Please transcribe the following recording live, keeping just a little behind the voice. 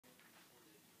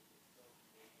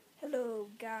Hello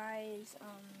guys,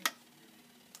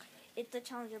 it's the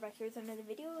Challenger back here with another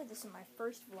video. This is my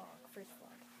first vlog.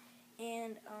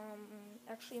 And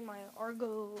actually my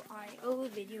Argo IO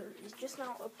video is just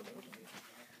now uploading.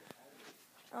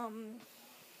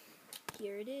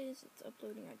 Here it is, it's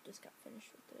uploading. I just got finished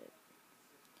with it.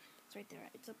 It's right there,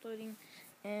 it's uploading.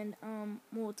 And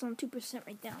well, it's on 2%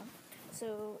 right now.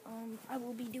 So I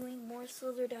will be doing more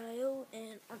Slither.io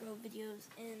and Argo videos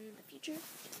in the future.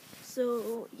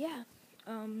 So yeah,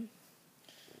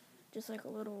 just like a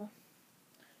little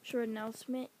short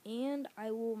announcement, and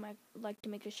I will like to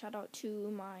make a shout out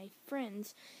to my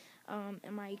friends and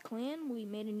my clan. We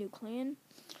made a new clan,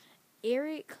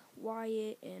 Eric,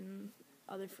 Wyatt, and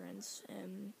other friends.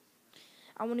 And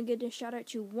I want to give a shout out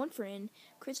to one friend,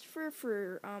 Christopher,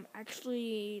 for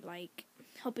actually like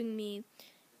helping me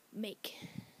make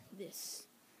this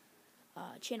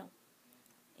channel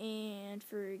and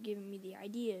for giving me the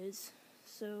ideas.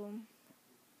 So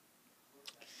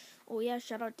oh yeah,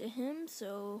 shout out to him.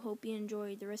 So hope you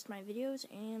enjoy the rest of my videos,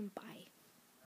 and bye.